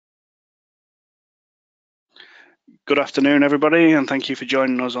Good afternoon, everybody, and thank you for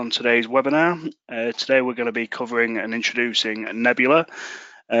joining us on today's webinar. Today we're going to be covering and introducing Nebula.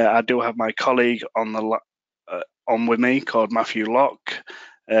 I do have my colleague on with me called Matthew Locke.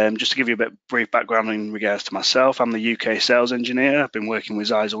 Just to give you a bit brief background in regards to myself, I'm the UK sales engineer. I've been working with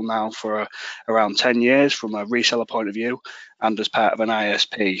Zeisel now for around 10 years from a reseller point of view and as part of an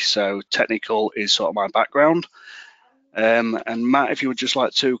ISP. So technical is sort of my background. And Matt, if you would just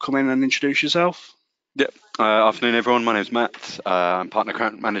like to come in and introduce yourself. Yep. Afternoon, everyone. My name's Matt. I'm partner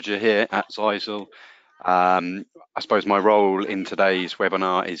account manager here at Zeisel. I suppose my role in today's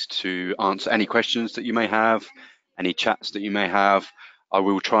webinar is to answer any questions that you may have, any chats that you may have. I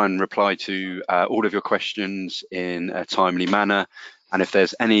will try and reply to all of your questions in a timely manner. And if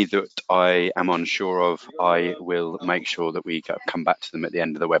there's any that I am unsure of, I will make sure that we come back to them at the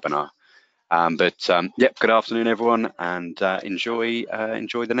end of the webinar. Yep, good afternoon, everyone, and enjoy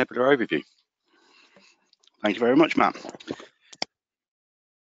the Nebula overview. Thank you very much, Matt.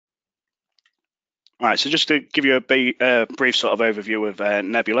 All right, so just to give you a brief sort of overview of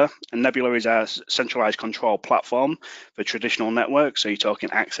Nebula. And Nebula is our centralized control platform for traditional networks. So you're talking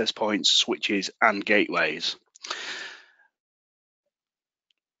access points, switches, and gateways.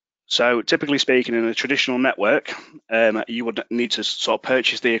 So typically speaking, in a traditional network, you would need to sort of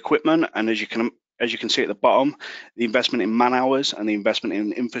purchase the equipment, and as you can see at the bottom, the investment in man hours and the investment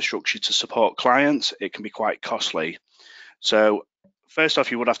in infrastructure to support clients, it can be quite costly. So first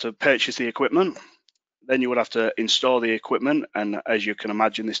off, you would have to purchase the equipment. Then you would have to install the equipment, and as you can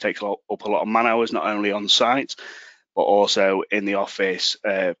imagine, this takes up a lot of man hours, not only on site, but also in the office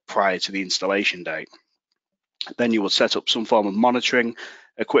prior to the installation date. Then you will set up some form of monitoring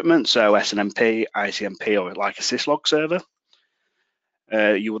equipment, so SNMP, ICMP, or like a syslog server.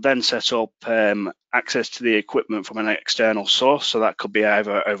 You will then set up access to the equipment from an external source, so that could be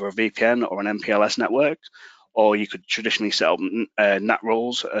either over a VPN or an MPLS network, or you could traditionally set up NAT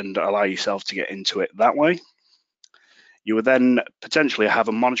roles and allow yourself to get into it that way. You would then potentially have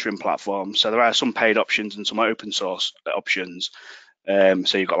a monitoring platform. So there are some paid options and some open source options.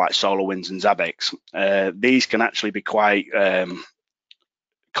 So you've got like SolarWinds and Zabbix. These can actually be quite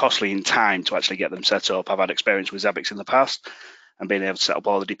costly in time to actually get them set up. I've had experience with Zabbix in the past, and being able to set up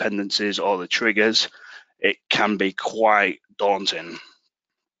all the dependencies, all the triggers, it can be quite daunting.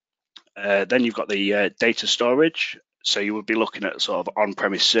 Then you've got the data storage. So you would be looking at sort of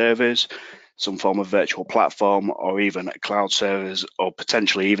on-premise servers, some form of virtual platform, or even cloud servers, or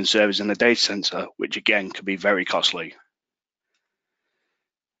potentially even servers in the data center, which again could be very costly.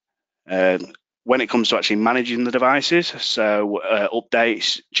 When it comes to actually managing the devices, so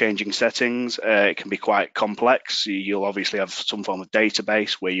updates, changing settings, it can be quite complex. You'll obviously have some form of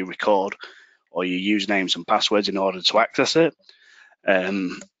database where you record or you usernames and passwords in order to access it.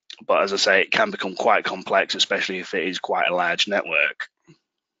 But as I say, it can become quite complex, especially if it is quite a large network.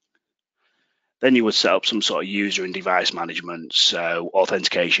 Then you would set up some sort of user and device management, so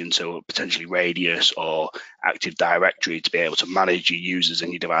authentication, so potentially Radius or Active Directory to be able to manage your users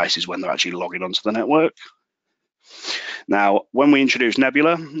and your devices when they're actually logging onto the network. Now, when we introduce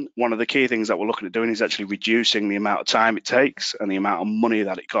Nebula, one of the key things that we're looking at doing is actually reducing the amount of time it takes and the amount of money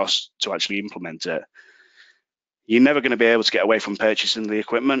that it costs to actually implement it. You're never going to be able to get away from purchasing the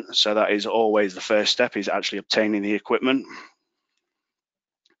equipment, so that is always the first step, is actually obtaining the equipment.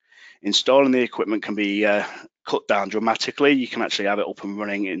 Installing the equipment can be cut down dramatically. You can actually have it up and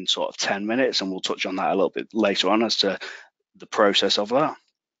running in sort of 10 minutes, and we'll touch on that a little bit later on as to the process of that.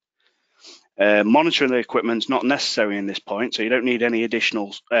 Monitoring the equipment is not necessary in this point, so you don't need any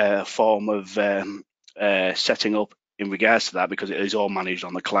additional form of setting up in regards to that, because it is all managed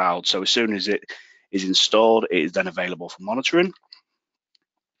on the cloud. So as soon as it is installed, it is then available for monitoring.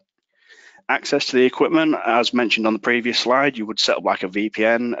 Access to the equipment, as mentioned on the previous slide, you would set up like a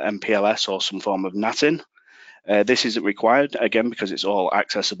VPN, MPLS, or some form of NATing. This isn't required, again, because it's all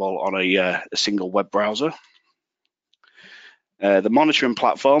accessible on a single web browser. The monitoring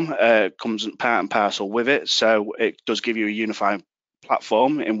platform comes part and parcel with it, so it does give you a unified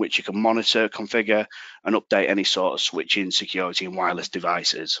platform in which you can monitor, configure, and update any sort of switching, security, and wireless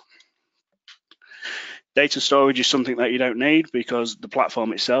devices. Data storage is something that you don't need, because the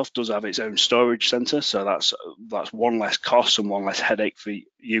platform itself does have its own storage center, so that's one less cost and one less headache for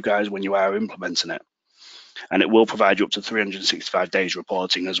you guys when you are implementing it. And it will provide you up to 365 days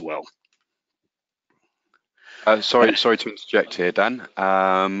reporting as well. Sorry to interject here, Dan.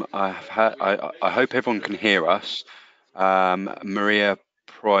 I hope everyone can hear us. Maria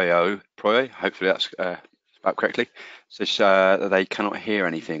Proyo, hopefully that's spelled correctly, says that they cannot hear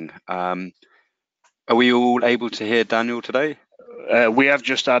anything. Are we all able to hear Daniel today? We have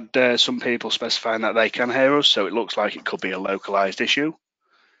just had some people specifying that they can hear us, so it looks like it could be a localized issue.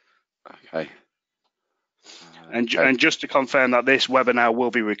 Okay. And just to confirm that this webinar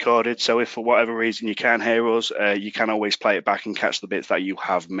will be recorded, so if for whatever reason you can't hear us, you can always play it back and catch the bits that you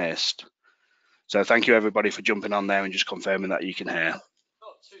have missed. So thank you everybody for jumping on there and just confirming that you can hear.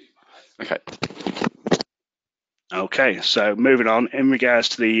 Okay. Okay, so moving on, in regards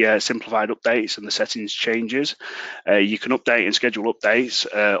to the simplified updates and the settings changes, you can update and schedule updates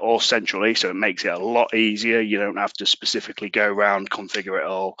all centrally, so it makes it a lot easier. You don't have to specifically go around, configure it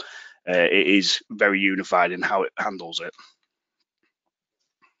all. It is very unified in how it handles it.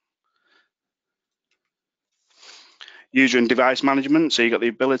 User and device management, so you've got the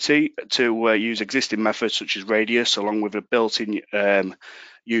ability to use existing methods such as Radius, along with a built-in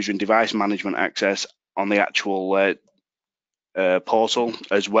user and device management access on the actual portal,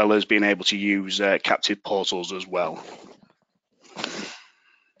 as well as being able to use captive portals as well.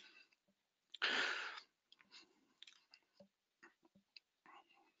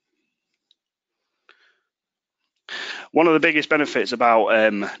 One of the biggest benefits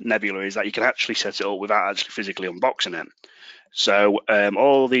about Nebula is that you can actually set it up without actually physically unboxing it. So a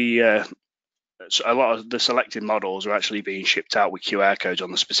lot of the selected models are actually being shipped out with QR codes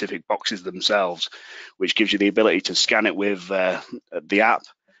on the specific boxes themselves, which gives you the ability to scan it with the app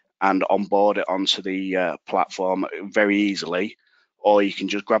and onboard it onto the platform very easily, or you can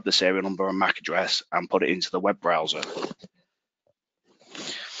just grab the serial number and MAC address and put it into the web browser.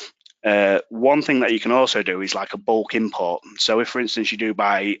 One thing that you can also do is like a bulk import. So if, for instance, you do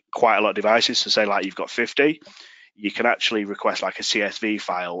buy quite a lot of devices, so say like you've got 50, you can actually request like a CSV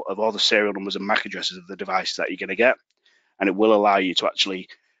file of all the serial numbers and MAC addresses of the devices that you're going to get, and it will allow you to actually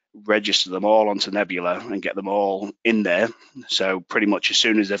register them all onto Nebula and get them all in there. So pretty much as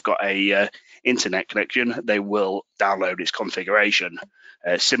soon as they've got a internet connection, they will download its configuration,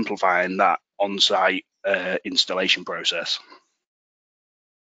 simplifying that on-site installation process.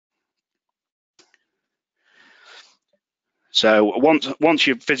 So once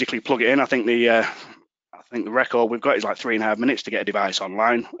you physically plug it in, I think the record we've got is like 3.5 minutes to get a device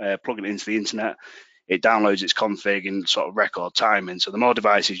online. Plugging it into the internet, it downloads its config in sort of record timing. So the more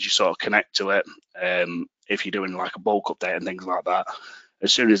devices you sort of connect to it, if you're doing like a bulk update and things like that,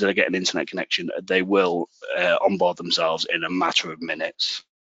 as soon as they get an internet connection, they will onboard themselves in a matter of minutes.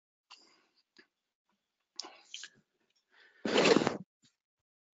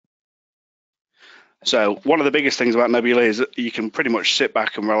 So one of the biggest things about Nebula is that you can pretty much sit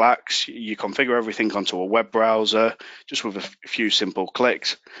back and relax. You configure everything onto a web browser just with a few simple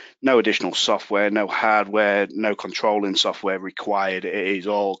clicks. No additional software, no hardware, no controlling software required. It is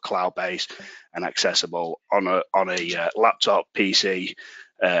all cloud-based and accessible on a laptop, PC,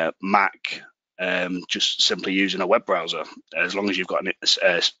 Mac, just simply using a web browser, as long as you've got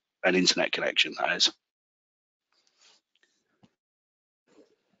an internet connection, that is.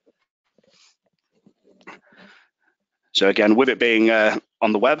 So again, with it being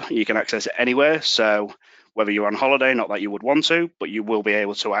on the web, you can access it anywhere. So whether you're on holiday, not that you would want to, but you will be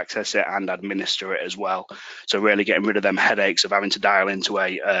able to access it and administer it as well. So really getting rid of them headaches of having to dial into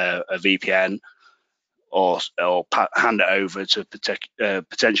a VPN or hand it over to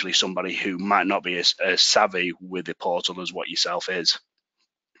potentially somebody who might not be as savvy with the portal as what yourself is.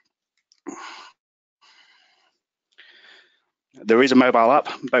 There is a mobile app,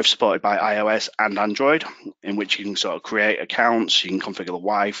 both supported by iOS and Android, in which you can sort of create accounts, you can configure the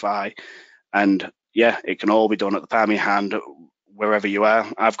Wi-Fi, and yeah, it can all be done at the palm of your hand wherever you are.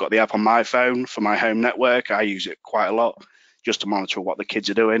 I've got the app on my phone for my home network. I use it quite a lot just to monitor what the kids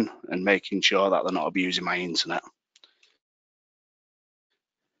are doing and making sure that they're not abusing my internet.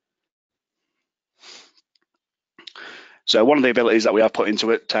 So one of the abilities that we have put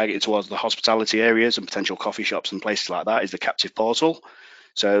into it, targeted towards the hospitality areas and potential coffee shops and places like that, is the captive portal.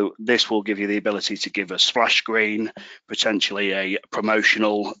 So this will give you the ability to give a splash screen, potentially a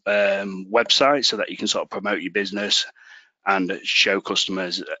promotional website, so that you can sort of promote your business and show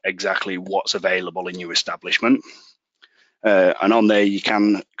customers exactly what's available in your establishment. And on there, you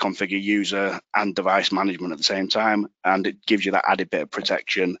can configure user and device management at the same time, and it gives you that added bit of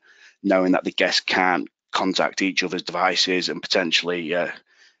protection, knowing that the guests can't contact each other's devices and potentially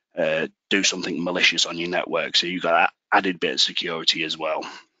do something malicious on your network. So you've got that added bit of security as well.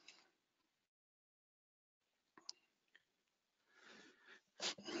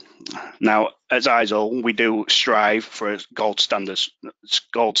 Now, at Zyzel, we do strive for a gold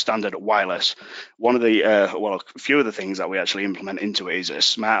standard wireless. One of the, a few of the things that we actually implement into it is a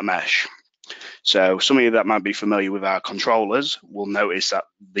smart mesh. So some of you that might be familiar with our controllers will notice that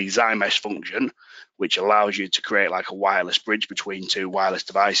the ZyMesh function which allows you to create like a wireless bridge between two wireless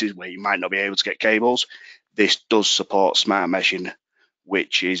devices where you might not be able to get cables. This does support smart meshing,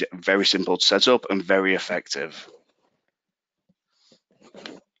 which is very simple to set up and very effective.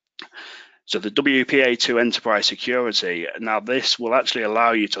 So the WPA2 Enterprise Security, now this will actually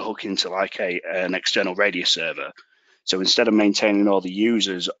allow you to hook into like an external radio server. So instead of maintaining all the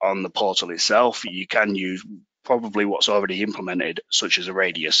users on the portal itself, you can use probably what's already implemented, such as a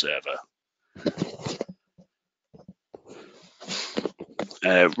radio server.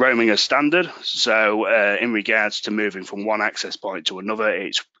 Roaming as standard. So in regards to moving from one access point to another,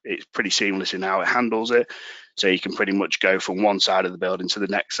 it's pretty seamless in how it handles it. So you can pretty much go from one side of the building to the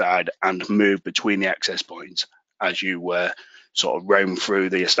next side and move between the access points as you sort of roam through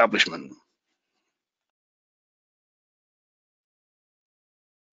the establishment.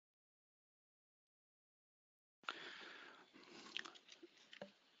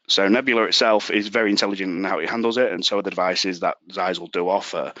 So Nebula itself is very intelligent in how it handles it, and so are the devices that Zeiss do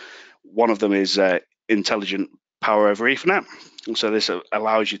offer. One of them is intelligent power over Ethernet. So this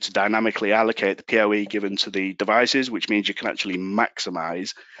allows you to dynamically allocate the PoE given to the devices, which means you can actually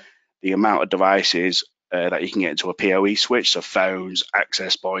maximize the amount of devices that you can get into a PoE switch, so phones,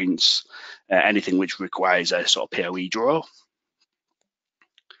 access points, anything which requires a sort of PoE draw.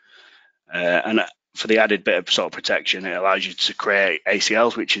 And for the added bit of sort of protection, it allows you to create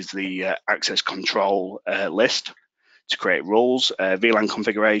ACLs, which is the access control list, to create rules, VLAN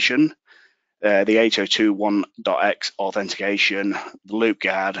configuration, the 8021.x authentication, the loop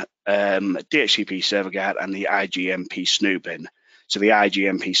guard, DHCP server guard, and the IGMP snooping. So the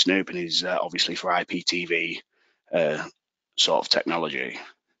IGMP snooping is obviously for IPTV sort of technology.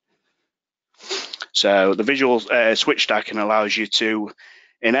 So the visual switch stacking allows you to,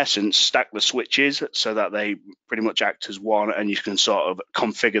 in essence, stack the switches so that they pretty much act as one, and you can sort of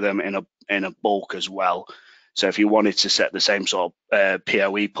configure them in a bulk as well. So if you wanted to set the same sort of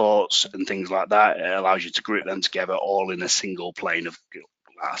PoE ports and things like that, it allows you to group them together all in a single plane of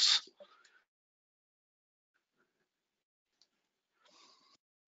glass.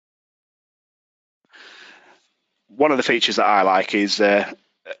 One of the features that I like is the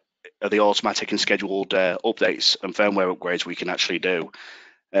automatic and scheduled updates and firmware upgrades we can actually do.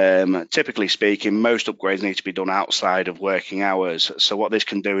 Typically speaking, most upgrades need to be done outside of working hours. So what this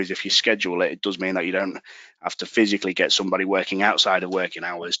can do is if you schedule it, it does mean that you don't have to physically get somebody working outside of working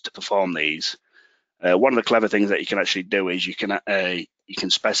hours to perform these. One of the clever things that you can actually do is you can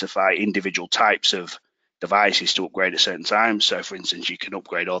specify individual types of devices to upgrade at certain times. So for instance, you can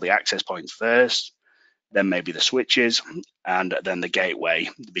upgrade all the access points first, then maybe the switches, and then the gateway,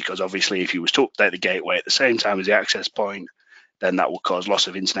 because obviously if you was to update the gateway at the same time as the access point, then that will cause loss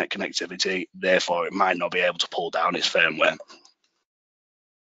of internet connectivity. Therefore, it might not be able to pull down its firmware.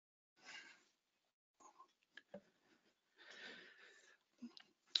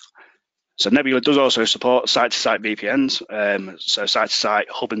 So Nebula does also support site-to-site VPNs, so site-to-site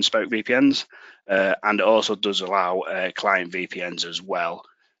hub and spoke VPNs, and it also does allow client VPNs as well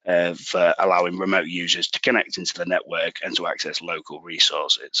for allowing remote users to connect into the network and to access local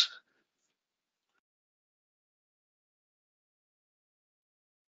resources.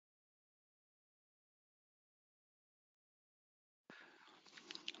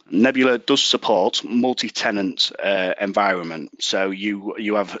 Nebula does support multi-tenant environment. So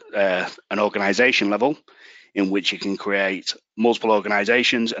you have an organization level in which you can create multiple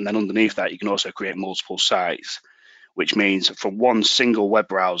organizations, and then underneath that you can also create multiple sites, which means from one single web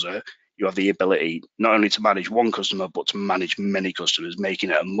browser you have the ability not only to manage one customer but to manage many customers, making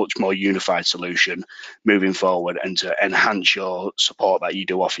it a much more unified solution moving forward and to enhance your support that you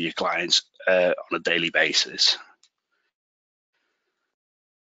do offer your clients on a daily basis.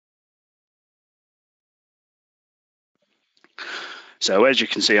 So as you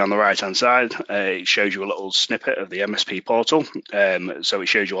can see on the right hand side, it shows you a little snippet of the MSP portal. So it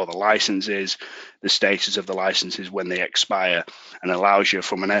shows you all the licenses, the status of the licenses when they expire, and allows you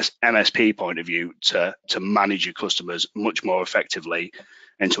from an MSP point of view to manage your customers much more effectively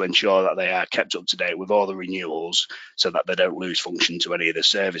and to ensure that they are kept up to date with all the renewals so that they don't lose function to any of the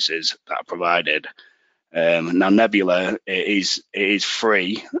services that are provided. Now Nebula it is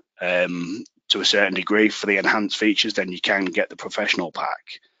free to a certain degree for the enhanced features. Then you can get the professional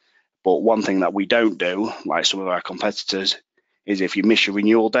pack. But one thing that we don't do, like some of our competitors, is if you miss your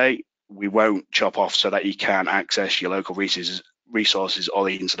renewal date, we won't chop off so that you can't access your local resources or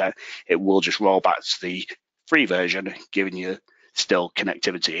the internet. It will just roll back to the free version, giving you still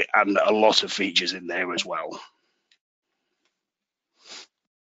connectivity and a lot of features in there as well.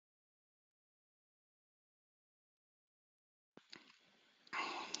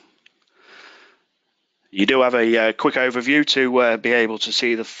 You do have a quick overview to be able to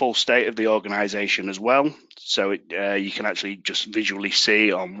see the full state of the organization as well. So you can actually just visually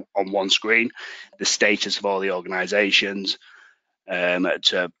see on one screen the status of all the organizations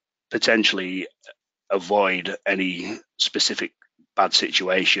to potentially avoid any specific bad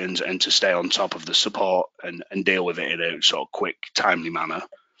situations and to stay on top of the support and deal with it in a sort of quick, timely manner.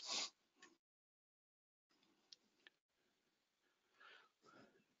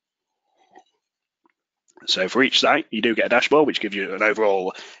 So for each site, you do get a dashboard, which gives you an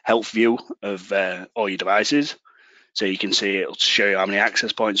overall health view of all your devices. So you can see it'll show you how many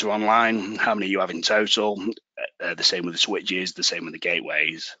access points are online, how many you have in total, the same with the switches, the same with the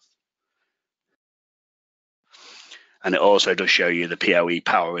gateways. And it also does show you the PoE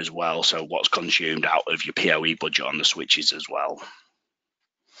power as well, so what's consumed out of your PoE budget on the switches as well.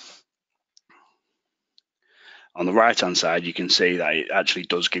 On the right-hand side, you can see that it actually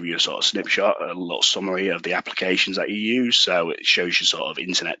does give you a sort of snapshot, a little summary of the applications that you use. So it shows you sort of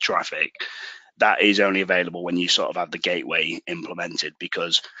internet traffic. That is only available when you sort of have the gateway implemented,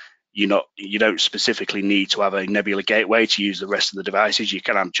 because you don't specifically need to have a Nebula gateway to use the rest of the devices. You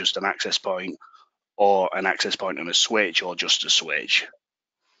can have just an access point or an access point and a switch, or just a switch.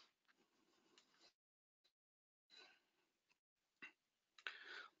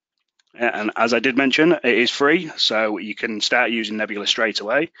 And as I did mention, it is free, so you can start using Nebula straight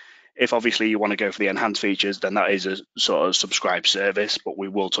away. If obviously you want to go for the enhanced features, then that is a sort of subscribed service, but we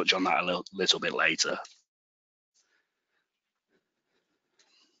will touch on that a little bit later.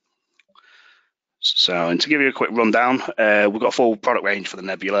 So, and to give you a quick rundown, we've got a full product range for the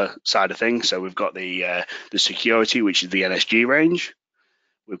Nebula side of things. So we've got the security, which is the NSG range.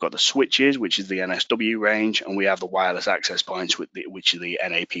 We've got the switches, which is the NSW range, and we have the wireless access points, which is the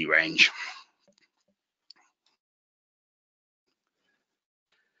NAP range.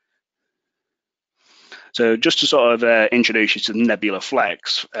 So just to sort of introduce you to Nebula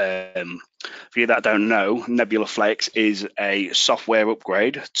Flex, for you that don't know, Nebula Flex is a software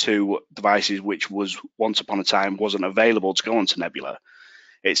upgrade to devices which was once upon a time wasn't available to go onto Nebula.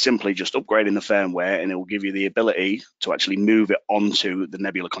 It's simply just upgrading the firmware, and it will give you the ability to actually move it onto the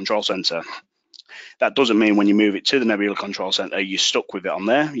Nebula Control Center. That doesn't mean when you move it to the Nebula Control Center, you're stuck with it on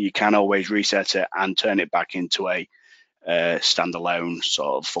there. You can always reset it and turn it back into a standalone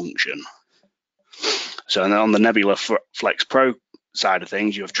sort of function. So then on the Nebula Flex Pro side of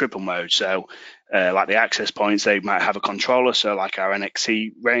things, you have triple mode. So like the access points, they might have a controller, so like our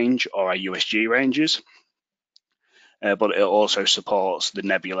NXC range or our USG ranges. But it also supports the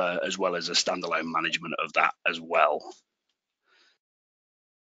Nebula as well as a standalone management of that as well.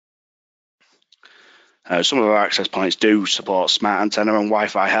 Some of our access points do support smart antenna and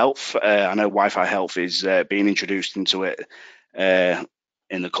Wi-Fi health. I know Wi-Fi health is being introduced into it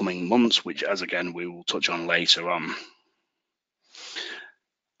in the coming months, which, as again, we will touch on later on.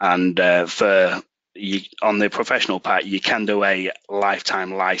 And on the professional pack, you can do a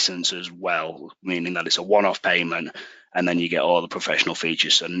lifetime license as well, meaning that it's a one-off payment, and then you get all the professional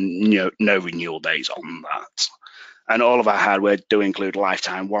features, so no renewal dates on that. And all of our hardware do include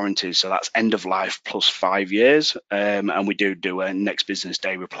lifetime warranties, so that's end of life plus 5 years. And we do a next business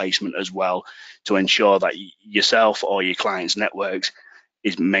day replacement as well, to ensure that yourself or your client's networks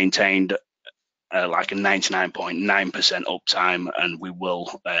is maintained like a 99.9% uptime, and we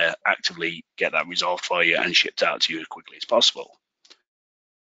will actively get that resolved for you and shipped out to you as quickly as possible.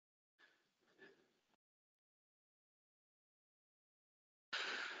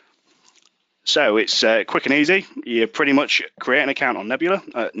 So it's quick and easy. You pretty much create an account on Nebula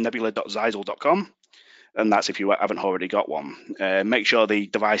at nebula.zeisel.com, and that's if you haven't already got one. Make sure the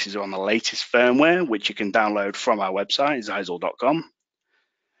devices are on the latest firmware, which you can download from our website, zeisel.com.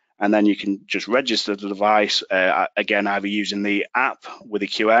 And then you can just register the device, again, either using the app with a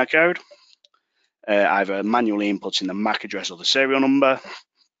QR code, either manually inputting the MAC address or the serial number,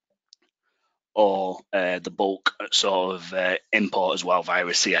 or the bulk sort of import as well via a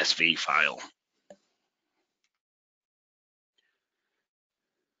CSV file.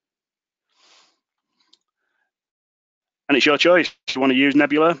 And it's your choice. If you want to use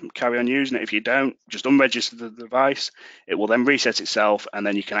Nebula, carry on using it. If you don't, just unregister the device. It will then reset itself, and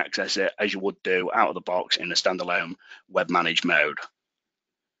then you can access it as you would do out of the box in a standalone web managed mode.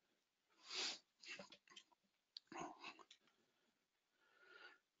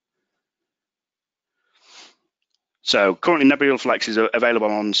 So currently Nebula Flex is available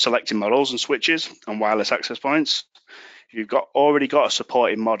on selected models and switches and wireless access points. If you've already got a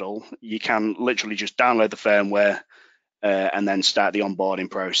supported model, you can literally just download the firmware and then start the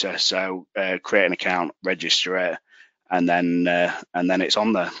onboarding process. So create an account, register it, and then it's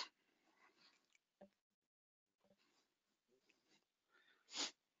on there.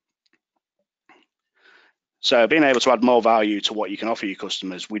 So being able to add more value to what you can offer your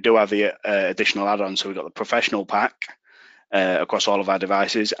customers, we do have the additional add-ons. So we've got the professional pack across all of our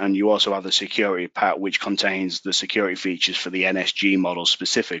devices, and you also have the security pack, which contains the security features for the NSG model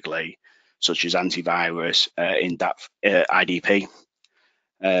specifically, such as antivirus, in-depth IDP.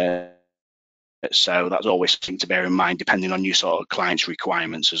 So that's always something to bear in mind, depending on your sort of client's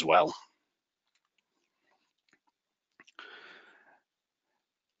requirements as well.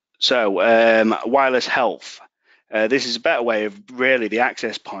 So wireless health. This is a better way of really the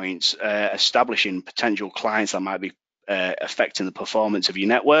access points, establishing potential clients that might be affecting the performance of your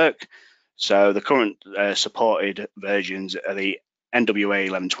network. So the current supported versions are the NWA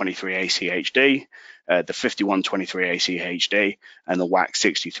 1123 ACHD, the 5123 ACHD, and the WAC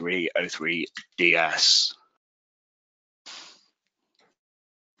 6303 DS.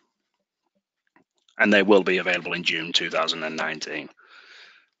 And they will be available in June 2019.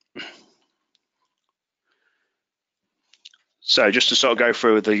 So just to sort of go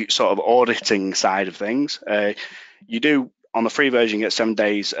through the sort of auditing side of things, you do on the free version get 7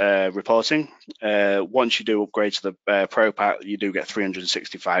 days reporting. Once you do upgrade to the Pro Pack, you do get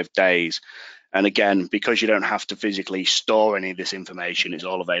 365 days. And again, because you don't have to physically store any of this information, it's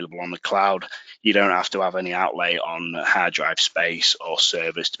all available on the cloud. You don't have to have any outlay on hard drive space or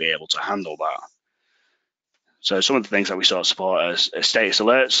servers to be able to handle that. So some of the things that we sort of support are status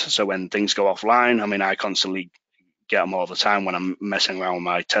alerts. So when things go offline, I mean, I constantly get them all the time when I'm messing around with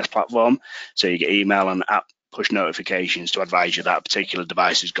my test platform. So you get email and app push notifications to advise you that a particular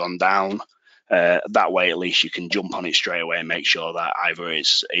device has gone down. That way, at least you can jump on it straight away and make sure that either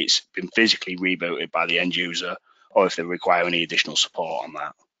it's been physically rebooted by the end user, or if they require any additional support on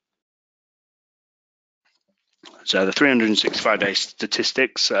that. So the 365-day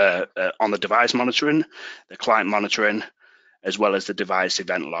statistics on the device monitoring, the client monitoring, as well as the device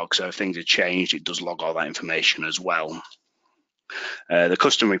event log. So if things have changed, it does log all that information as well. The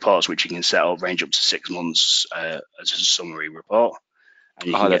custom reports, which you can set up, range up to 6 months as a summary report.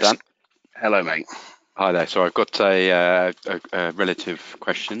 And you Hi there, Dan. Hello, mate. Hi there. So I've got a relative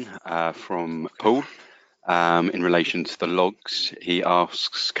question from Paul in relation to the logs. He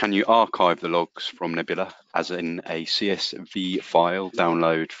asks, can you archive the logs from Nebula as in a CSV file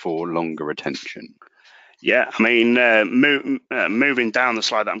download for longer retention? Yeah, I mean, moving down the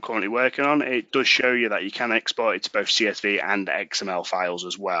slide that I'm currently working on, it does show you that you can export it to both CSV and XML files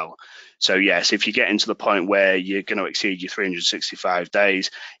as well. So yes, if you get into the point where you're going to exceed your 365 days,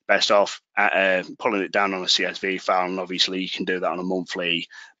 best off pulling it down on a CSV file, and obviously you can do that on a monthly,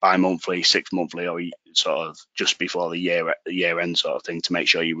 bi-monthly, 6-monthly, or sort of just before the year end sort of thing to make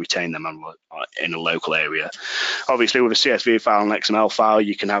sure you retain them in a local area. Obviously, with a CSV file and XML file,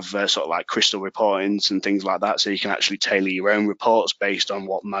 you can have sort of like crystal reportings and things like that, so you can actually tailor your own reports based on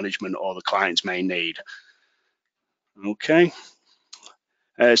what management or the clients may need. Okay.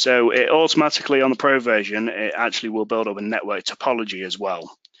 So it automatically on the Pro version, it actually will build up a network topology as well.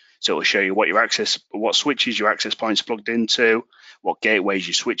 So it will show you what switches your access points are plugged into, what gateways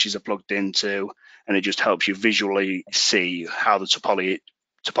your switches are plugged into, and it just helps you visually see how the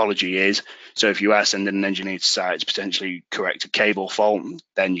topology is. So if you are sending an engineer to site to potentially correct a cable fault,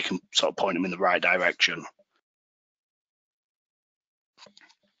 then you can sort of point them in the right direction.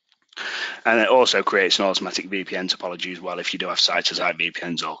 And it also creates an automatic VPN topology as well if you do have site-to-site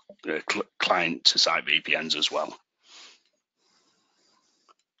VPNs or client-to-site VPNs as well.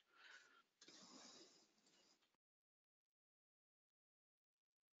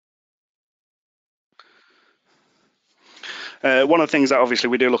 One of the things that obviously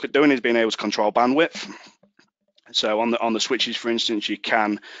we do look at doing is being able to control bandwidth. So on the switches, for instance, you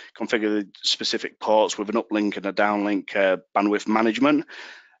can configure the specific ports with an uplink and a downlink bandwidth management,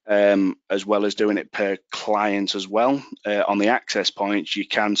 as well as doing it per client as well. On the access points, you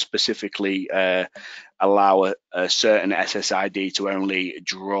can specifically allow a certain SSID to only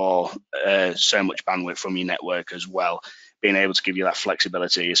draw so much bandwidth from your network as well, being able to give you that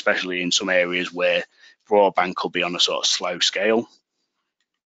flexibility, especially in some areas where broadband could be on a sort of slow scale.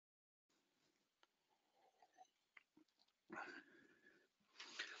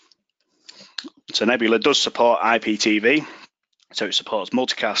 So Nebula does support IPTV, so it supports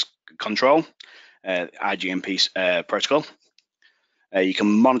multicast control, IGMP protocol. You can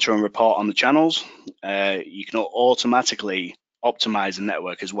monitor and report on the channels. You can automatically optimize the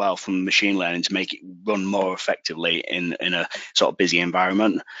network as well from machine learning to make it run more effectively in a sort of busy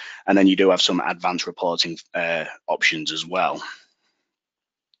environment. And then you do have some advanced reporting options as well.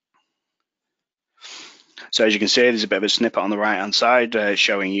 So as you can see, there's a bit of a snippet on the right-hand side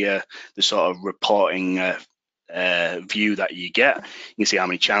showing you the sort of reporting view that you get. You can see how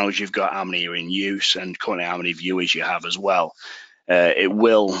many channels you've got, how many are in use, and currently how many viewers you have as well. It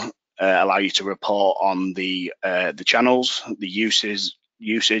will allow you to report on the channels, the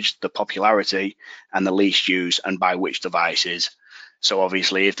usage, the popularity, and the least use, and by which devices. So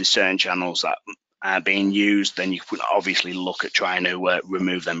obviously, if there's certain channels that aren't being used, then you can obviously look at trying to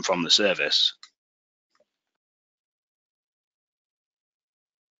remove them from the service.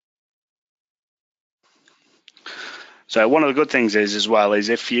 So one of the good things is as well is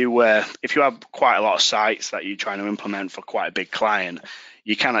if you have quite a lot of sites that you're trying to implement for quite a big client,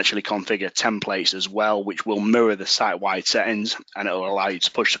 you can actually configure templates as well, which will mirror the site-wide settings, and it will allow you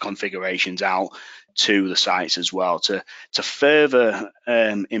to push the configurations out to the sites as well to further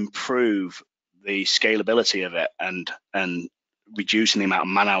improve the scalability of it and reducing the amount of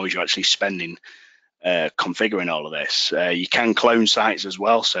man hours you're actually spending configuring all of this. You can clone sites as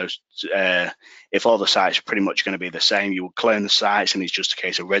well. So if all the sites are pretty much going to be the same, you will clone the sites, and it's just a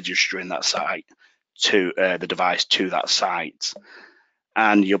case of registering that site to the device to that site.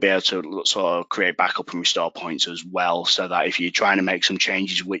 And you'll be able to sort of create backup and restore points as well, so that if you're trying to make some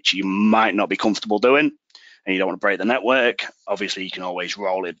changes which you might not be comfortable doing and you don't want to break the network, obviously you can always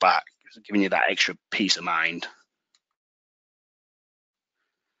roll it back, giving you that extra peace of mind.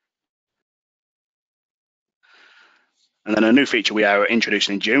 And then a new feature we are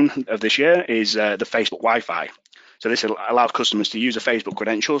introducing in June of this year is the Facebook Wi-Fi. So this allows customers to use the Facebook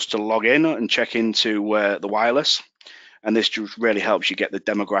credentials to log in and check into the wireless. And this just really helps you get the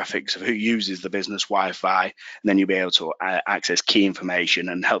demographics of who uses the business Wi-Fi, and then you'll be able to access key information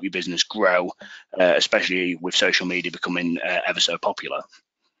and help your business grow, especially with social media becoming ever so popular.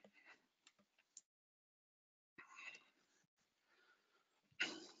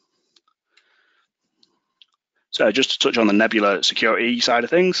 So just to touch on the Nebula security side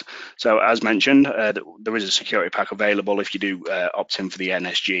of things. So as mentioned, there is a security pack available if you do opt in for the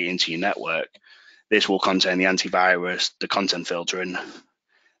NSG into your network. This will contain the antivirus, the content filtering,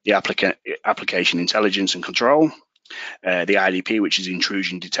 the application intelligence and control, the IDP, which is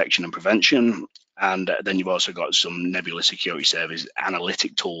intrusion detection and prevention, and then you've also got some Nebula Security Service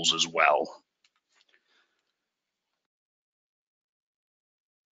analytic tools as well.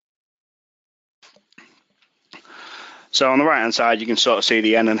 So on the right hand side, you can sort of see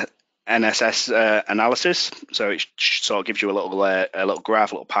the NSS analysis. So it sort of gives you a little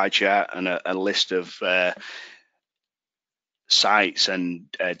graph, a little pie chart, and a list of sites and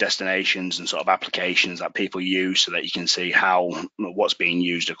destinations and sort of applications that people use, so that you can see what's being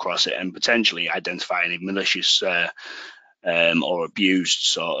used across it, and potentially identify any malicious or abused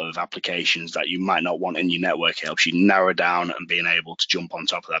sort of applications that you might not want in your network. It helps you narrow down and being able to jump on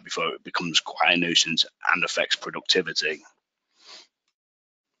top of that before it becomes quite a nuisance and affects productivity.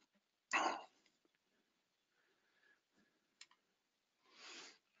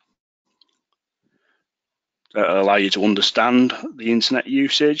 Allow you to understand the internet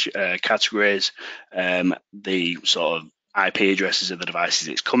usage, categories, the sort of IP addresses of the devices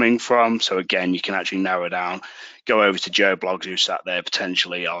it's coming from. So again, you can actually narrow down, go over to Joe Bloggs who sat there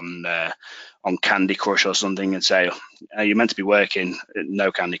potentially on Candy Crush or something, and say, you're meant to be working,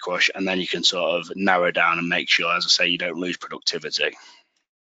 no Candy Crush, and then you can sort of narrow down and make sure, as I say, you don't lose productivity.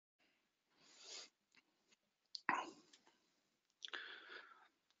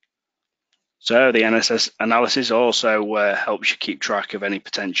 So the NSS analysis also helps you keep track of any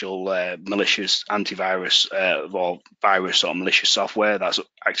potential malicious antivirus or virus or malicious software that's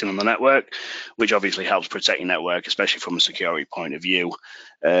acting on the network, which obviously helps protect your network, especially from a security point of view.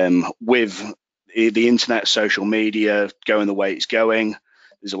 With the internet, social media going the way it's going,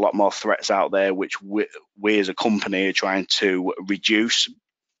 there's a lot more threats out there, which we as a company are trying to reduce,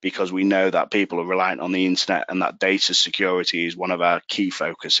 because we know that people are reliant on the internet, and that data security is one of our key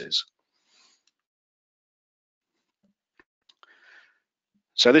focuses.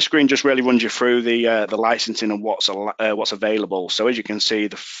 So this screen just really runs you through the licensing and what's available. So as you can see,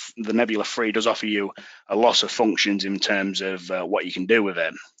 the Nebula 3 does offer you a lot of functions in terms of what you can do with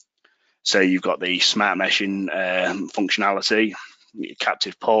it. So you've got the smart meshing functionality,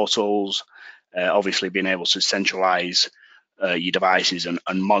 captive portals, obviously being able to centralize your devices and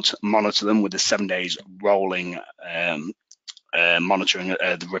monitor them with the 7 days rolling monitoring,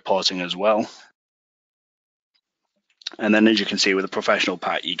 the reporting as well. And then as you can see with the professional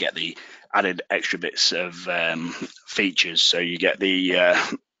pack, you get the added extra bits of features. So you get the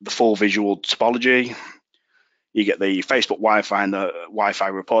full visual topology, you get the Facebook Wi-Fi and the Wi-Fi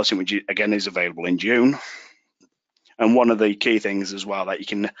reporting, which again is available in June. And one of the key things as well, that you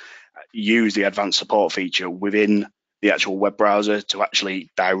can use the advanced support feature within the actual web browser to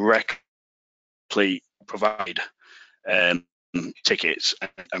actually directly provide tickets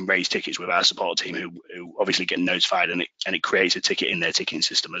and raise tickets with our support team, who obviously get notified, and it creates a ticket in their ticketing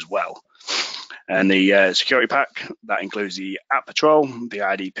system as well. And the security pack, that includes the app patrol, the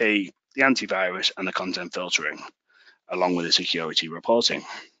IDP, the antivirus, and the content filtering, along with the security reporting.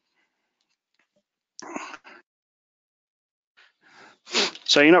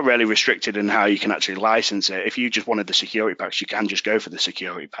 So you're not really restricted in how you can actually license it. If you just wanted the security packs, you can just go for the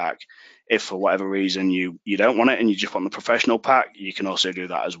security pack. If for whatever reason you don't want it and you just want the professional pack, you can also do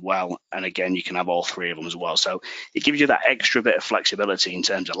that as well. And again, you can have all three of them as well. So it gives you that extra bit of flexibility in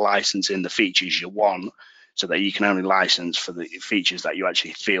terms of licensing the features you want, so that you can only license for the features that you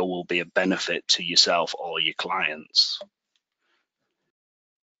actually feel will be a benefit to yourself or your clients.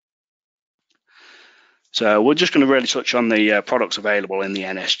 So we're just going to really touch on the products available in the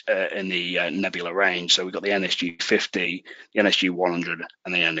Nebula range. So we've got the NSG 50, the NSG 100,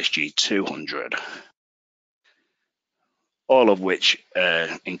 and the NSG 200, all of which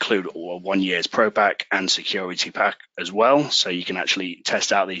include a 1 year's Pro Pack and Security Pack as well. So you can actually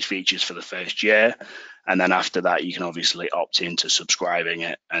test out these features for the first year, and then after that, you can obviously opt into subscribing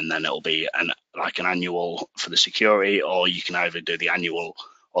it, and then it'll be like an annual for the security, or you can either do the annual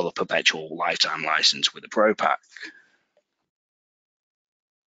or the perpetual lifetime license with the Pro Pack.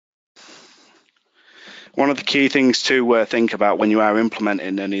 One of the key things to think about when you are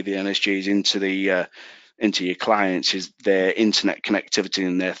implementing any of the NSGs into your clients is their internet connectivity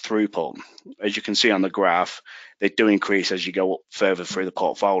and their throughput. As you can see on the graph, they do increase as you go up further through the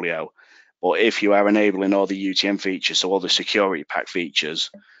portfolio. But if you are enabling all the UTM features, so all the security pack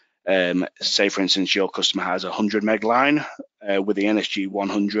features, say for instance your customer has a 100 meg line, with the NSG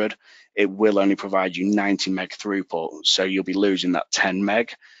 100, it will only provide you 90 meg throughput, so you'll be losing that 10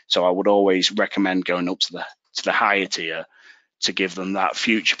 meg. So I would always recommend going up to the higher tier to give them that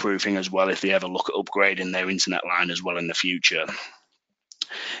future proofing as well, if they ever look at upgrading their internet line as well in the future.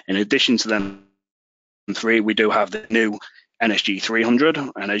 In addition to them three, we do have the new NSG 300,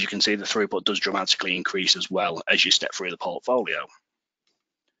 and as you can see, the throughput does dramatically increase as well as you step through the portfolio.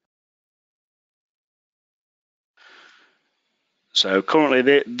 So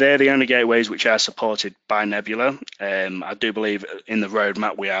currently, they're the only gateways which are supported by Nebula. I do believe in the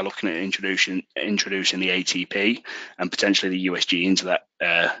roadmap we are looking at introducing the ATP and potentially the USG into that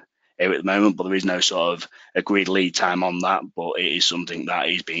area at the moment, but there is no sort of agreed lead time on that, but it is something that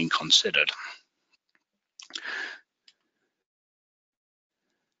is being considered.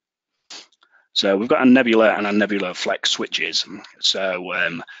 So we've got a Nebula and a Nebula Flex switches. So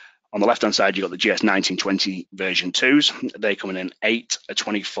on the left-hand side, you've got the GS1920 version 2s. They come in 8, a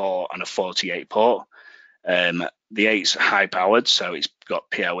 24, and a 48 port. The 8's high-powered, so it's got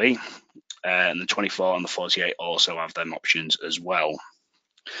PoE, and the 24 and the 48 also have them options as well.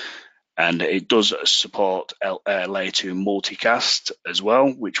 And it does support layer 2 multicast as well,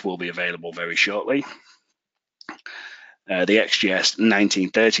 which will be available very shortly. The XGS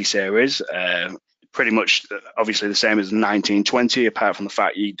 1930 series, pretty much obviously the same as the 1920, apart from the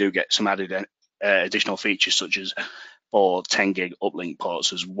fact you do get some added additional features such as 4 10 gig uplink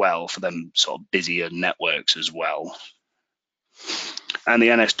ports as well for them sort of busier networks as well. And the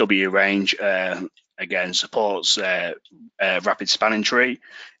NSW range again supports rapid spanning tree.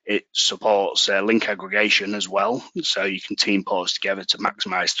 It supports link aggregation as well, so you can team ports together to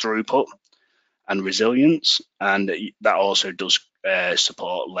maximize throughput and resilience, and that also does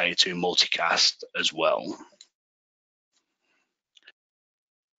support layer 2 multicast as well.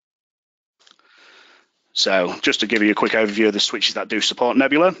 So just to give you a quick overview of the switches that do support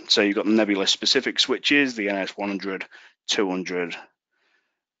Nebula. So you've got the Nebula specific switches, the NS 100, 200,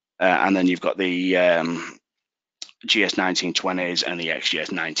 and then you've got the GS 1920s and the XGS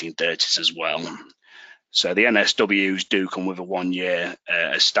 1930s as well. So the NSWs do come with a 1 year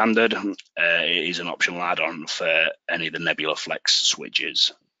as standard. It is an optional add-on for any of the Nebula Flex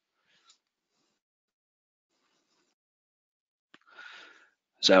switches.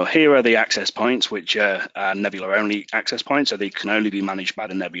 So here are the access points, which are Nebula only access points, so they can only be managed by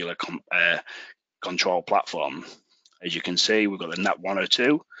the Nebula control platform. As you can see, we've got the NAT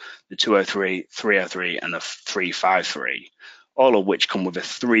 102, the 203, 303, and the 353, all of which come with a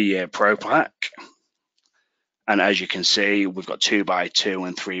 3-year Pro Pack. And as you can see, we've got 2x2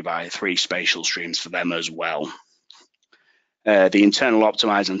 and 3x3 spatial streams for them as well. The internal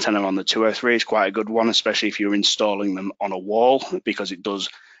optimized antenna on the 203 is quite a good one, especially if you're installing them on a wall, because it does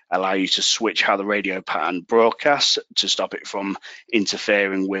allow you to switch how the radio pattern broadcasts to stop it from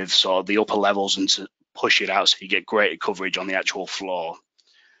interfering with sort of the upper levels and to push it out so you get greater coverage on the actual floor.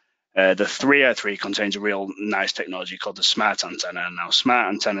 The 303 contains a real nice technology called the smart antenna. Now,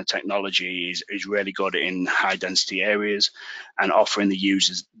 smart antenna technology is really good in high density areas and offering the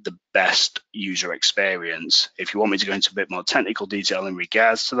users the best user experience. If you want me to go into a bit more technical detail in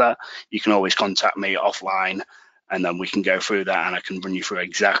regards to that, you can always contact me offline and then we can go through that and I can run you through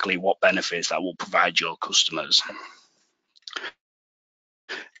exactly what benefits that will provide your customers.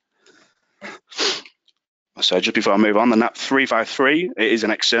 So just before I move on, the NAP 353, it is an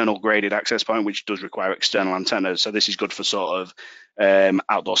external graded access point, which does require external antennas. So this is good for sort of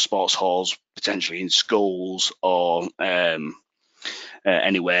outdoor sports halls, potentially in schools or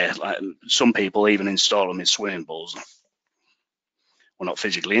anywhere. Like some people even install them in swimming pools. Well, not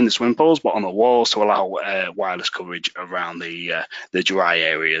physically in the swimming pools, but on the walls to allow wireless coverage around the dry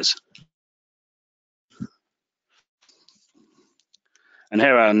areas. And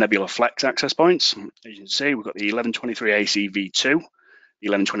here are Nebula Flex access points. As you can see, we've got the 1123 AC V2, the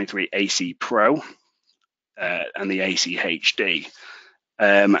 1123 AC Pro, and the AC HD.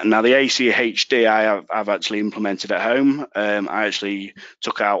 Now the AC HD I've actually implemented at home. I actually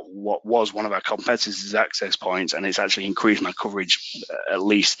took out what was one of our competitors' access points, and it's actually increased my coverage at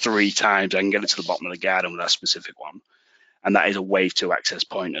least 3 times. I can get it to the bottom of the garden with that specific one, and that is a Wave 2 access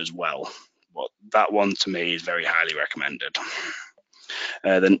point as well. But that one to me is very highly recommended.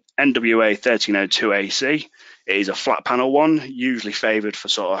 The NWA 1302 AC is a flat panel one, usually favoured for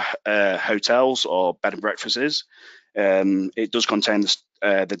sort of hotels or bed and breakfasts. It does contain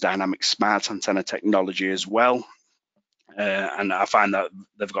the dynamic smart antenna technology as well, and I find that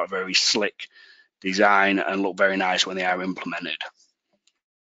they've got a very slick design and look very nice when they are implemented.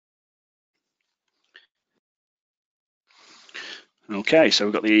 Okay, so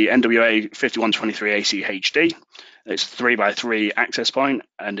we've got the NWA 5123 AC HD. It's 3x3 access point,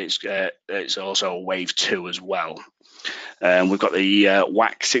 and it's also a Wave 2 as well. We've got the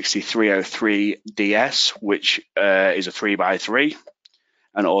WAC 6303 DS, which is a 3x3,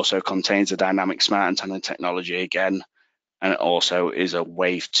 and also contains a dynamic smart antenna technology again, and it also is a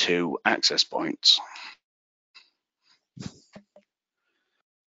Wave 2 access point.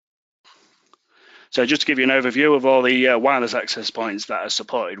 So just to give you an overview of all the wireless access points that are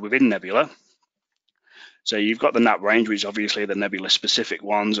supported within Nebula. So you've got the NAP range, which is obviously the Nebula specific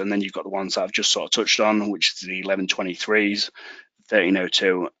ones, and then you've got the ones that I've just sort of touched on, which is the 1123s,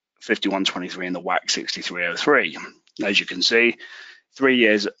 1302, 5123, and the WAC 6303. As you can see, 3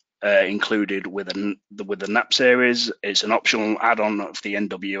 years included with the NAP series. It's an optional add-on for the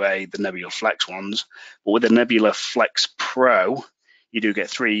NWA, the Nebula Flex ones, but with the Nebula Flex Pro, you do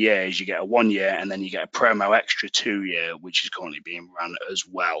get 3 years. You get a 1 year, and then you get a promo extra 2 year, which is currently being run as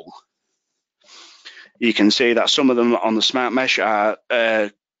well. You can see that some of them on the Smart Mesh are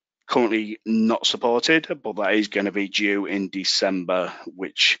currently not supported, but that is going to be due in December,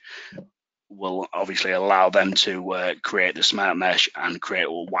 which will obviously allow them to create the Smart Mesh and create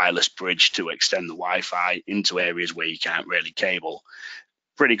a wireless bridge to extend the Wi-Fi into areas where you can't really cable.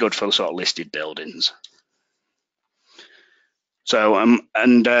 Pretty good for the sort of listed buildings. So,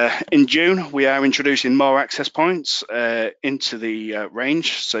 in June, we are introducing more access points into the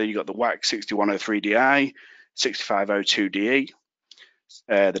range. So you got the WAC 6103DI, 6502DE,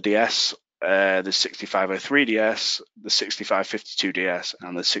 the DS, the 6503DS, the 6552DS,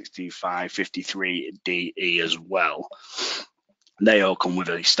 and the 6553DE as well. They all come with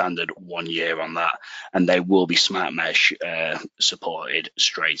a standard 1 year on that, and they will be Smart Mesh supported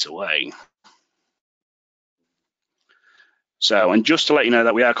straight away. So, and just to let you know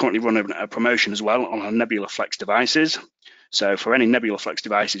that we are currently running a promotion as well on our Nebula Flex devices. So for any Nebula Flex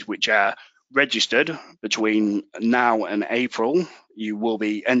devices which are registered between now and April, you will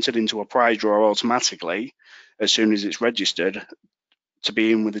be entered into a prize draw automatically as soon as it's registered to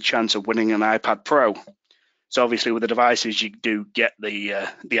be in with a chance of winning an iPad Pro. So obviously with the devices, you do get the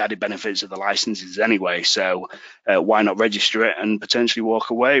added benefits of the licenses anyway. So why not register it and potentially walk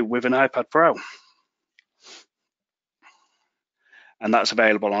away with an iPad Pro? And that's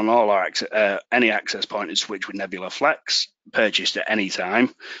available on all our any access point is switched with Nebula Flex, purchased at any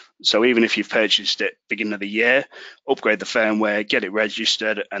time. So even if you've purchased it beginning of the year, upgrade the firmware, get it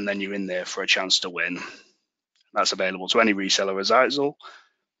registered, and then you're in there for a chance to win. That's available to any reseller as Zyxel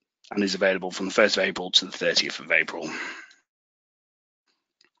and is available from the 1st of April to the 30th of April.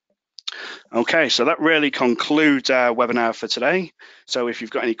 Okay, so that really concludes our webinar for today. So if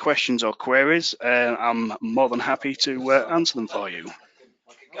you've got any questions or queries, I'm more than happy to answer them for you.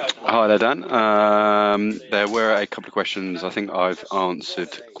 Hi there, Dan. There were a couple of questions. I think I've answered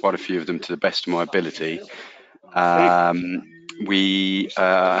quite a few of them to the best of my ability. We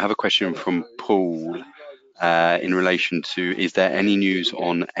have a question from Paul. in relation to, is there any news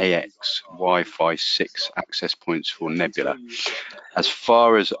on AX Wi-Fi 6 access points for Nebula? As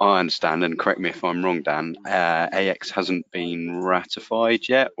far as I understand, and correct me if I'm wrong, Dan, AX hasn't been ratified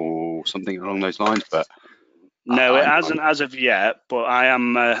yet or something along those lines, but No, it hasn't as of yet, but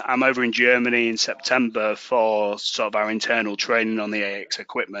I'm over in Germany in September for sort of our internal training on the AX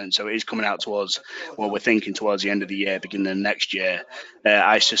equipment. So it is coming out towards, well, we're thinking towards the end of the year, beginning of next year.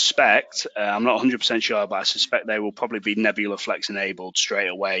 I suspect, I'm not 100% sure, but I suspect they will probably be Nebula Flex enabled straight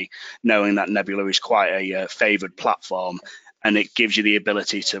away, knowing that Nebula is quite a favored platform, and it gives you the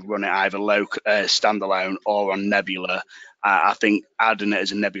ability to run it either standalone or on Nebula. I think adding it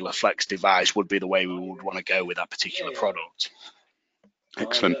as a Nebula Flex device would be the way we would want to go with that particular product.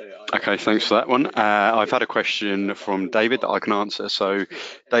 Excellent. Okay, thanks for that one. I've had a question from David that I can answer. So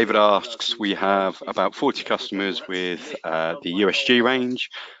David asks, we have about 40 customers with the USG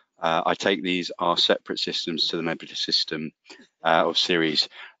range. I take these are separate systems to the Nebula system of series.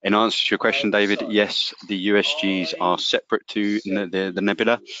 In answer to your question, David, yes, the USGs are separate to the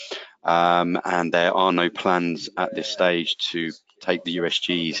Nebula. And there are no plans at this stage to take the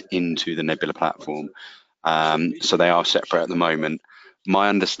USGs into the Nebula platform. So they are separate at the moment. My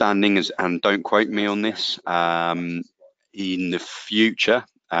understanding is, and don't quote me on this, in the future,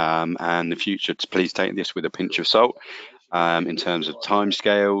 please take this with a pinch of salt in terms of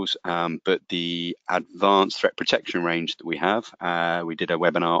timescales, but the advanced threat protection range that we have, we did a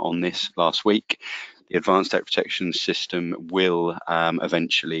webinar on this last week. The advanced threat protection system will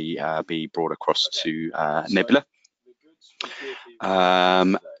eventually be brought across to Nebula.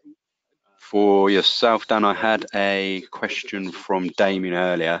 For yourself, Dan, I had a question from Damien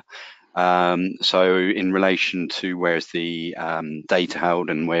earlier. So in relation to where's the data held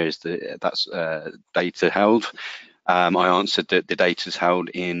and where's that's data held, I answered that the data is held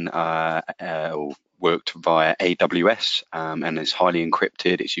in or worked via AWS and is highly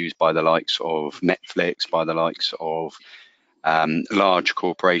encrypted. It's used by the likes of Netflix, by the likes of large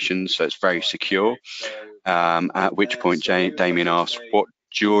corporations, so it's very secure. At which point Damien asked, what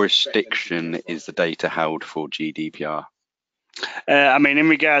jurisdiction is the data held for GDPR? I mean, in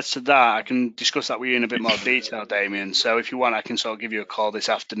regards to that, I can discuss that with you in a bit more detail, Damien. So if you want, I can sort of give you a call this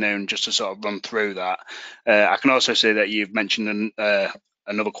afternoon just to sort of run through that. I can also say that you've mentioned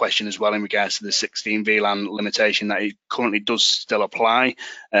another question as well in regards to the 16 VLAN limitation that it currently does still apply.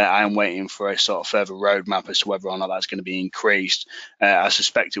 I am waiting for a sort of further roadmap as to whether or not that's going to be increased. I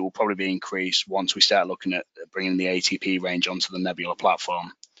suspect it will probably be increased once we start looking at bringing the ATP range onto the Nebula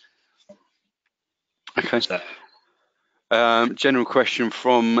platform. Okay. So, general question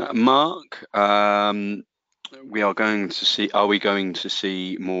from Mark. We are going to see, are we going to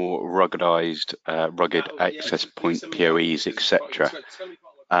see more ruggedized, rugged access point PoEs, etc.?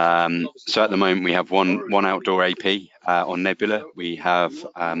 So at the moment we have one outdoor AP on Nebula. We have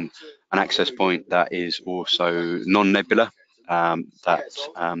an access point that is also non-Nebula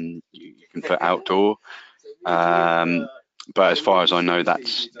that you can put outdoor. But as far as I know,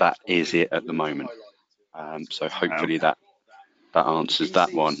 that is it at the moment. So hopefully that answers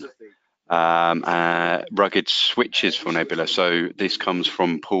that one. Rugged switches for Nebula. So this comes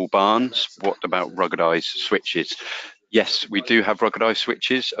from Paul Barnes. What about ruggedized switches? Yes, we do have ruggedized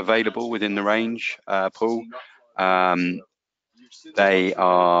switches available within the range, Paul. They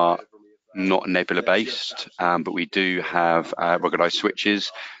are not Nebula based, but we do have ruggedized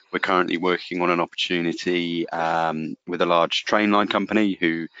switches. We're currently working on an opportunity with a large train line company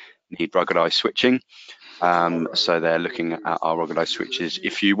who need ruggedized switching. So they're looking at our ruggedized switches.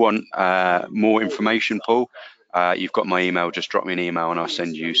 If you want more information, Paul, you've got my email. Just drop me an email and I'll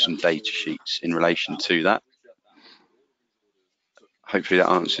send you some data sheets in relation to that. Hopefully that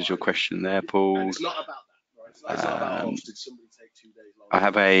answers your question there, Paul. I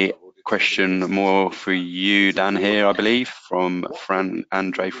have a question more for you, Dan, here, I believe, from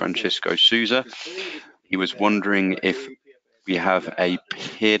Andre Francisco Souza. He was wondering if we have a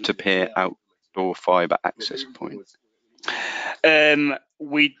peer-to-peer outdoor fiber access point.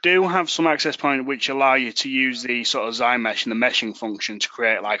 We do have some access point which allow you to use the sort of Zymesh and the meshing function to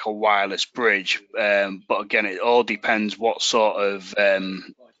create like a wireless bridge. But again, it all depends what sort of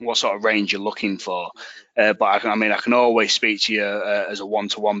range you're looking for. But I can always speak to you as a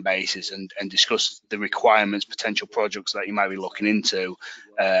one-to-one basis and discuss the requirements, potential projects that you might be looking into,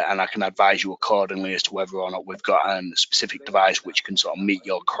 and I can advise you accordingly as to whether or not we've got a specific device which can sort of meet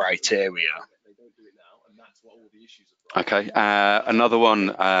your criteria. Okay, another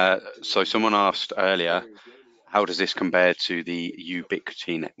one. So someone asked earlier, how does this compare to the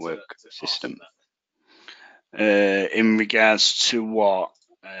Ubiquiti network system? In regards to what?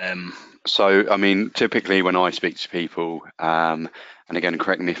 So, I mean, typically when I speak to people, and again,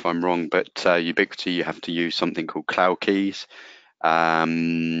 correct me if I'm wrong, but Ubiquity, you have to use something called Cloud Keys.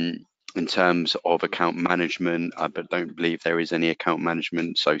 In terms of account management, I don't believe there is any account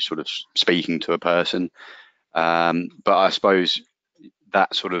management, so sort of speaking to a person. But I suppose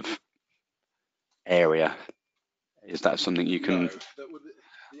that sort of area, is that something you can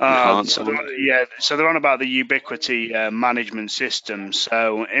enhance So on? so they're on about the Ubiquity management system.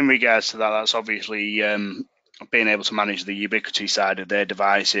 So in regards to that, that's obviously being able to manage the Ubiquity side of their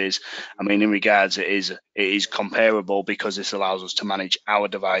devices. I mean, in regards, it is comparable because this allows us to manage our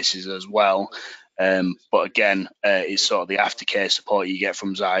devices as well. But again, it's sort of the aftercare support you get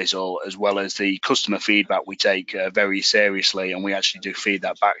from Zyzal, as well as the customer feedback we take very seriously, and we actually do feed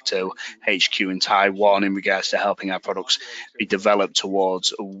that back to HQ in Taiwan in regards to helping our products be developed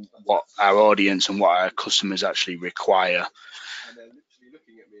towards what our audience and what our customers actually require.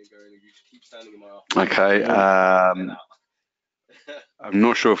 Okay. I'm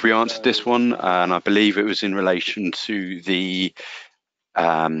not sure if we answered this one, and I believe it was in relation to the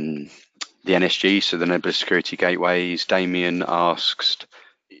NSG, so the Nebula Security Gateways. Damien asks,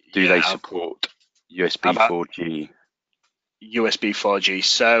 do they Yeah, support USB about 4G? USB 4G.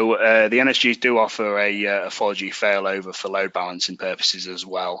 So the NSGs do offer a 4G failover for load balancing purposes as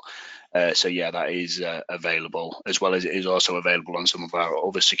well. So yeah, that is available, as well as it is also available on some of our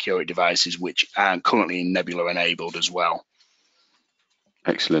other security devices, which are currently Nebula enabled as well.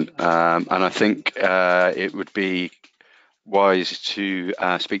 Excellent. And I think it would be wise to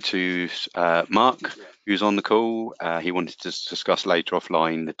speak to Mark, who's on the call. He wanted to discuss later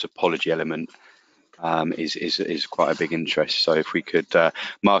offline the topology element. Is quite a big interest. So if we could,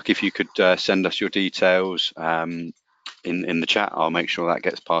 Mark, if you could send us your details in the chat, I'll make sure that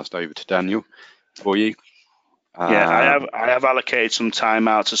gets passed over to Daniel for you. Yeah, I have allocated some time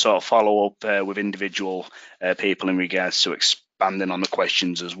out to sort of follow up with individual people in regards to expanding on the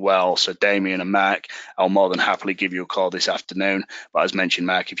questions as well. So Damien and Mark, I'll more than happily give you a call this afternoon. But as mentioned,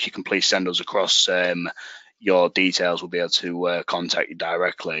 Mark, if you can please send us across your details, we'll be able to contact you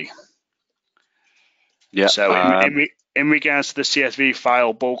directly. Yeah. So in regards to the CSV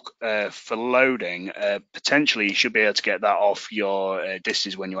file bulk for loading, potentially you should be able to get that off your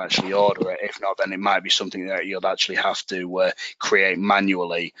disties when you actually order it. If not, then it might be something that you'll actually have to create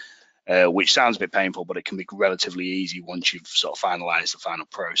manually, which sounds a bit painful, but it can be relatively easy once you've sort of finalized the final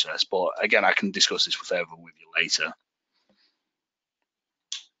process. But again, I can discuss this further with you later.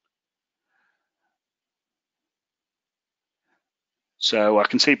 So I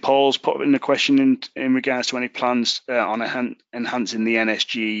can see Paul's put in the question in regards to any plans on enhancing the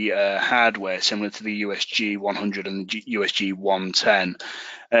NSG hardware similar to the USG 100 and the USG 110.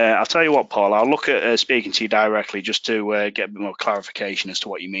 I'll tell you what, Paul, I'll look at speaking to you directly just to get a bit more clarification as to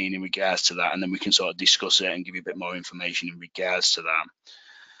what you mean in regards to that, and then we can sort of discuss it and give you a bit more information in regards to that.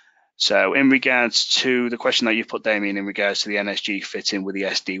 So in regards to the question that you put, Damien, in regards to the NSG fitting with the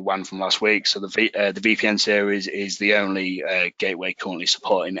SD-WAN from last week, so the VPN series is the only gateway currently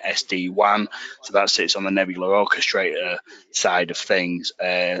supporting SD-WAN, so that sits on the Nebula orchestrator side of things.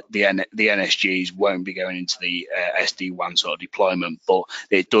 The NSGs won't be going into the SD-WAN sort of deployment, but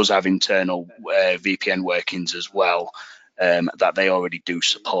it does have internal VPN workings as well. That they already do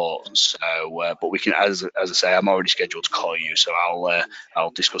support. So, but we can, as I say, I'm already scheduled to call you, so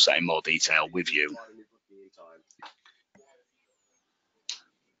I'll discuss that in more detail with you.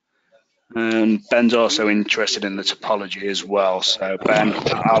 Ben's also interested in the topology as well. So Ben,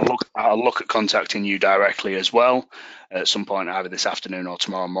 I'll look at contacting you directly as well at some point, either this afternoon or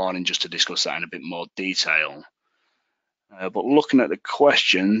tomorrow morning, just to discuss that in a bit more detail. But looking at the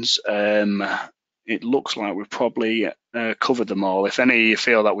questions, it looks like we've probably covered them all. If any you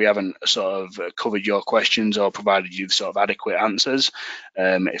feel that we haven't sort of covered your questions or provided you sort of adequate answers,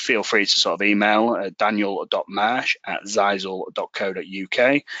 feel free to sort of email daniel.marsh@zyzal.co.uk,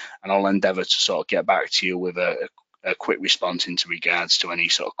 and I'll endeavour to sort of get back to you with a quick response into regards to any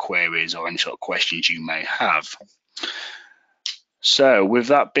sort of queries or any sort of questions you may have. So with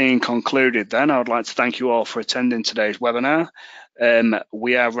that being concluded, then I would like to thank you all for attending today's webinar.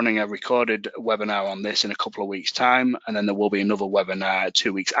 We are running a recorded webinar on this in a couple of weeks' time, and then there will be another webinar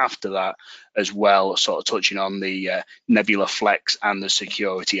 2 weeks after that as well, sort of touching on the Nebula Flex and the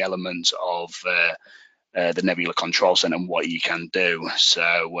security elements of the Nebula Control Center and what you can do.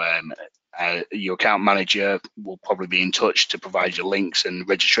 So your account manager will probably be in touch to provide you links and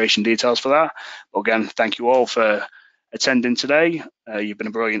registration details for that. But again, thank you all for attending today. You've been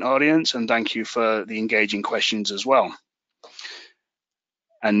a brilliant audience, and thank you for the engaging questions as well.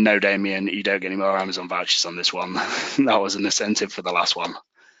 And no, Damien, you don't get any more Amazon vouchers on this one. That was an incentive for the last one.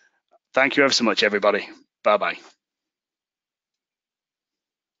 Thank you ever so much, everybody. Bye bye.